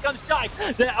backline, here comes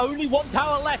Czajek. There's only one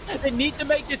tower left, they need to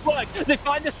make this work. They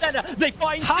find the Senna, they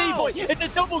find Cboi. It's a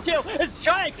double kill as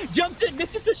Czajek jumps in,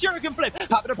 misses the Shuriken flip.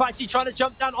 papatabachi trying to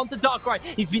jump down onto Darkrai.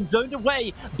 He's been zoned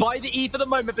away by the E for the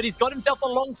moment, but he's got himself a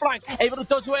long flank, able to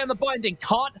dodge away on the binding.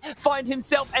 Can't find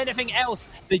himself anything else.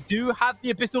 So they do have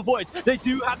the Abyssal Void, they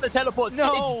do have the teleports.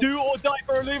 No. It's do or die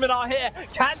for Illuminar here.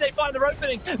 Can they find their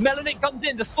opening? Melonik comes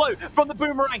in, the slow from the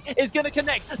boomerang is going to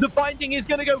connect. The binding is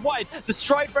going to go wide. The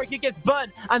stride breaker gets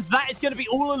burnt, and that is going to be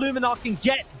all Illuminar can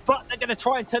get, but they're going to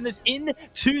try and turn this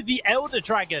into the Elder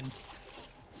Dragon.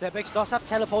 Sebekx does have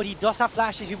teleport, he does have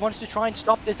flashes, he wants to try and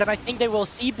stop this, and I think they will.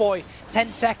 Cboi,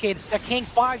 10 seconds, the King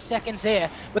 5 seconds here,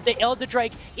 but the Elder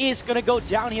Drake is going to go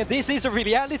down here. This is a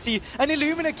reality, and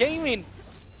Illuminar Gaming,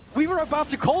 we were about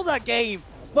to call that game,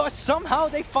 but somehow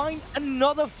they find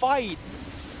another fight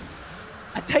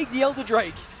and take the Elder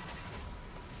Drake.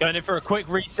 Going in for a quick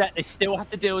reset. They still have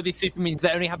to deal with these super minions.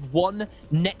 They only have one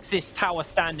Nexus tower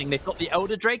standing. They've got the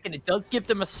Elder Drake, and it does give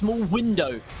them a small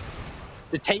window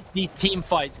to take these team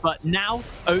fights. But now,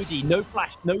 Odie, no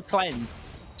flash, no cleanse.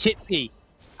 Czypsy,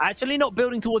 actually not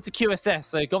building towards the QSS,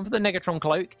 so gone for the Negatron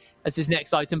Cloak as his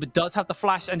next item, but does have the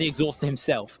flash and the Exhauster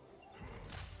himself.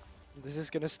 This is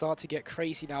going to start to get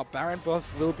crazy now. Baron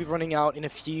buff will be running out in a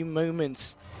few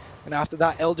moments. And after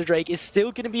that, Elder Drake is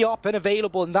still going to be up and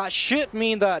available, and that should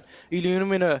mean that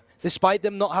Illuminar, despite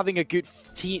them not having a good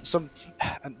team,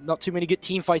 not too many good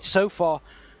team fights so far,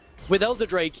 with Elder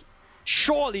Drake,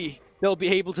 surely they'll be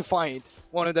able to find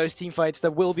one of those team fights that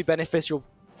will be beneficial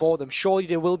for them. Surely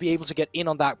they will be able to get in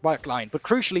on that back line. But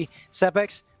crucially,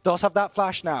 Sebekx does have that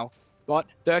flash now, but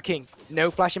King, no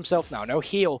flash himself now, no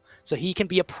heal, so he can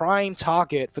be a prime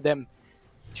target for them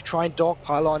to try and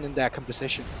dogpile on in their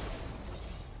composition.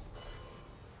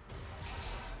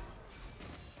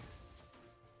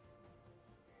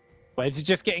 Waves are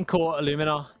just getting caught.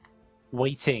 Illuminar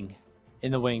waiting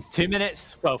in the wings. 2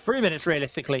 minutes, well, 3 minutes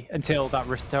realistically, until that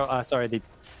Rift Herald,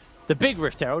 the big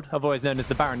Rift Herald, otherwise known as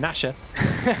the Baron Nashor,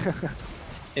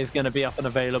 is going to be up and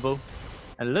available.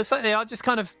 And it looks like they are just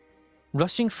kind of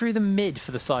rushing through the mid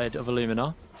for the side of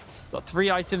Illuminar. Got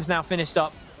 3 items now finished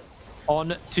up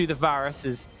on to the Varus.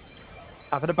 As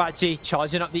papatabachi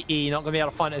charging up the E, not going to be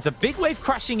able to find it. There's a big wave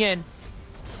crashing in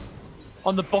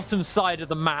on the bottom side of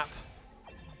the map.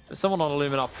 Someone on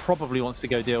Illuminar probably wants to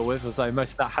go deal with, as though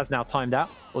most of that has now timed out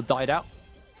or died out.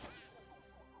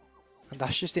 And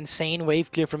that's just insane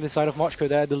wave clear from the side of Macko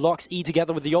there. The locks E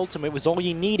together with the ultimate was all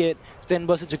you needed.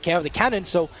 StenBosse took care of the cannon,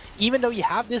 so even though you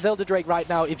have this Elder Drake right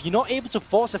now, if you're not able to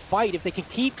force a fight, if they can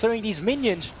keep clearing these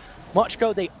minions,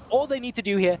 Macko, all they need to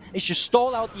do here is just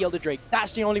stall out the Elder Drake.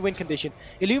 That's the only win condition.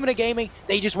 Illuminar Gaming,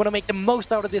 they just want to make the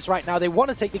most out of this right now. They want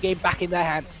to take the game back in their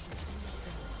hands.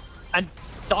 And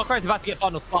Darkrai's about to get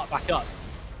final spot back up.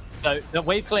 though. The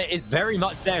wave clear is very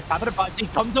much there.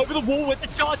 Papatabachi comes over the wall with the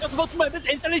charge on the multiple members,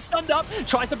 instantly stunned up,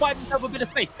 tries to buy himself a bit of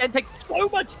space, then takes so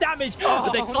much damage,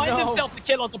 but they find themselves the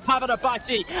kill onto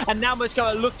Papatabachi, and now Macko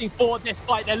are looking for this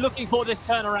fight. They're looking for this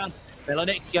turnaround.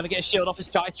 Melonik going to get a shield off his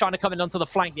Czajek, trying to come in onto the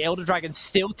flank. The Elder Dragon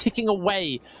still ticking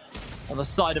away on the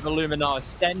side of Illuminar.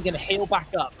 Sten going to heal back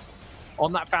up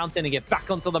on that fountain and get back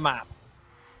onto the map.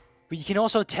 But you can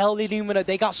also tell the Illuminar,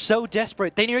 they got so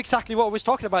desperate. They knew exactly what I was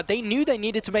talking about. They knew they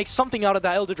needed to make something out of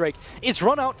that Elder Drake. It's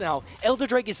run out now. Elder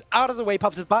Drake is out of the way.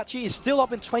 papatabachi is still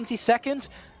up in 20 seconds.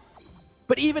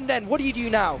 But even then, what do you do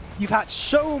now? You've had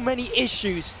so many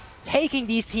issues taking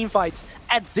these team fights.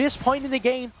 At this point in the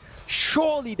game,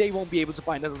 surely they won't be able to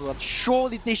find another one.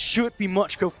 Surely this should be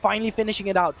Macko finally finishing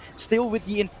it out. Still with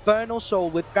the Infernal Soul,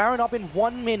 with Baron up in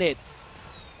 1 minute.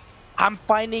 I'm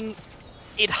finding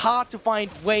it hard to find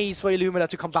ways for Illuminar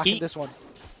to come back in this one.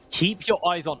 Keep your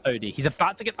eyes on Odie. He's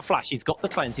about to get the flash. He's got the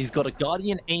cleanse. He's got a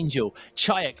Guardian Angel.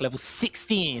 Czajek, level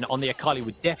 16 on the Akali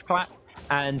with Death Clap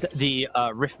and the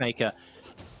Riftmaker.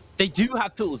 They do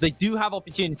have tools. They do have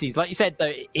opportunities. Like you said, though,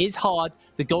 it is hard.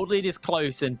 The gold lead is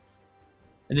close, and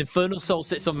an Infernal Soul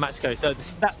sits on Macko. So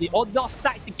the odds are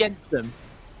stacked against them.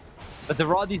 But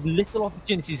there are these little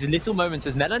opportunities, these little moments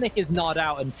as Melonik is gnarred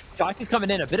out and Czajek is coming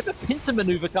in. A bit of a pincer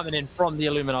maneuver coming in from the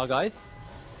Illuminar guys.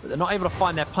 But they're not able to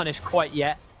find their punish quite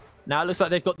yet. Now it looks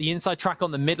like they've got the inside track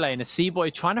on the mid lane. A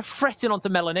Cboi trying to fret in onto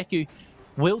Melonik, who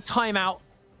will time out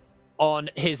on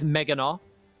his Mega Gnar.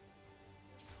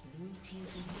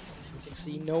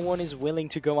 See, no one is willing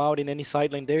to go out in any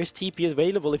side lane. There is TP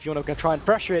available if you want to try and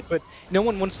pressure it, but no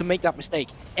one wants to make that mistake.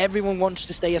 Everyone wants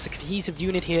to stay as a cohesive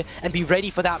unit here and be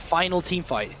ready for that final team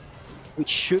fight, which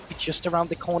should be just around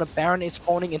the corner. Baron is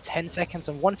spawning in 10 seconds,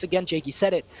 and once again, Jake, you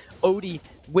said it, Odie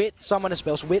with summoner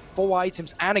spells, with 4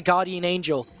 items and a Guardian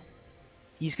Angel.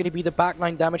 He's going to be the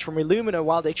backline damage from Illuminar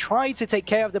while they try to take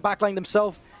care of the backline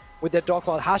themselves with their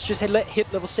Dogwall. Has just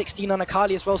hit level 16 on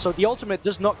Akali as well, so the ultimate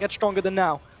does not get stronger than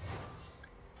now.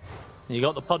 You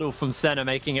got the puddle from Senna,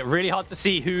 making it really hard to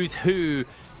see who's who.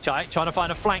 Czajek trying to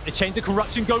find a flank. The Chains of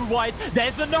Corruption go wide.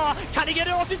 There's the Gnar. Can he get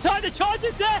it off in time? The charge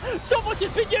is there. So much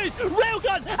has been used.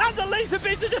 Railgun and the laser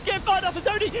beams are just getting fired off.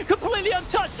 Odie completely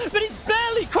untouched, but he's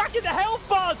barely cracking the health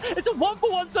bars. It's a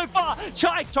 1-for-1 so far.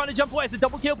 Czajek trying to jump away. It's a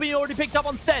double kill being already picked up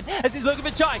on Sten as he's looking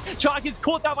for Czajek. Czajek is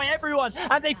caught out by everyone,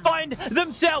 and they find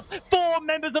themselves 4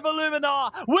 members of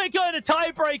Illuminar. We're going to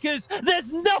tiebreakers. There's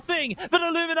nothing that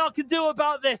Illuminar can do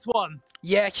about this one.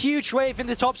 Yeah, huge wave in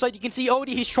the top side. You can see Odie,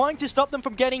 he's trying to stop them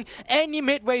from getting any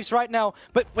mid waves right now.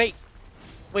 But wait.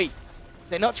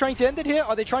 They're not trying to end it here?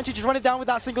 Are they trying to just run it down with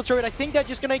that single turret? I think they're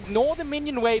just going to ignore the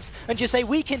minion waves and just say,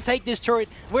 we can take this turret.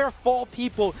 We're 4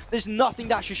 people. There's nothing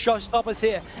that should stop us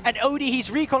here. And Odie,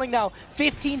 he's recalling now.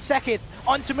 15 seconds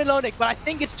onto Melonik, but I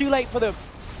think it's too late for them.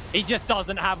 He just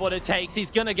doesn't have what it takes.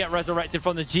 He's going to get resurrected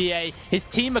from the GA. His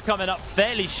team are coming up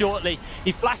fairly shortly.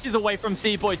 He flashes away from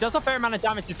Cboi. Does a fair amount of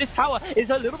damage. This tower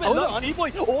is a little bit low.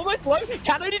 Cboi almost low.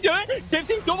 Can Odie do it? Gives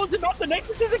him gobbles him up. The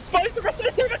Nexus is exposed. The rest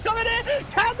of the team are coming in.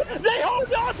 Can they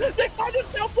hold on? They find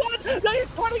themselves one. They're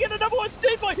trying to get another one.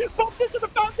 Cboi bombs into the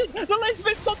fountain. The laser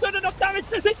beam's not doing enough damage.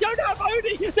 They don't have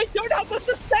Odie. They don't have the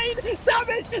sustained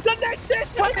damage. The Nexus is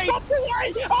bombed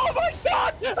away. Oh my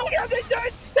god. Look how they do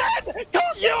it. Sten.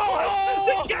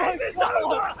 The game is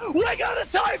over! We're going to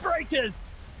tiebreakers!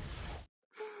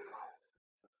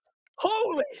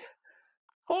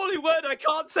 Holy word, I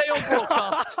can't say on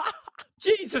broadcast.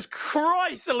 Jesus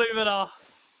Christ, Illuminar.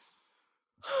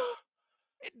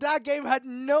 That game had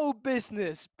no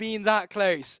business being that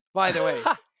close, by the way.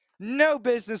 No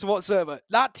business whatsoever.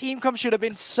 That team comp should have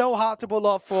been so hard to pull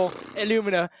off for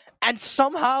Illuminar, and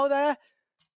somehow there...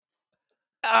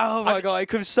 Oh my god, I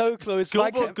come so close.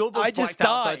 I just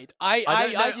died.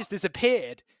 I just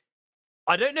disappeared.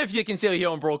 I don't know if you can still hear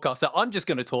on broadcast, so I'm just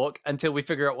going to talk until we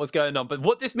figure out what's going on. But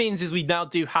what this means is we now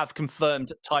do have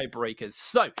confirmed tiebreakers.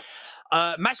 So,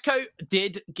 Macko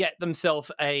did get themselves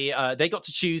they got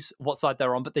to choose what side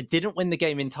they're on, but they didn't win the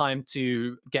game in time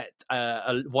to get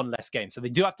one less game. So they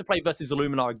do have to play versus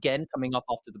Illuminar again coming up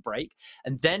after the break.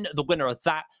 And then the winner of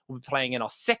that will be playing in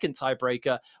our second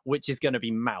tiebreaker, which is going to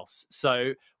be Mouse.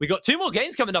 So we got 2 more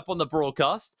games coming up on the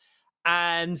broadcast.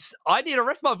 And I need to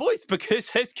rest my voice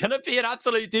because it's going to be an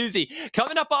absolute doozy.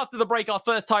 Coming up after the break, our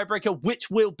first tiebreaker,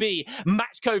 which will be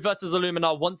Macko versus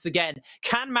Illuminar once again.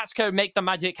 Can Macko make the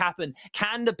magic happen?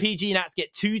 Can the PG Nats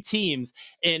get 2 teams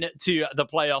into the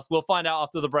playoffs? We'll find out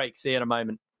after the break. See you in a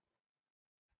moment.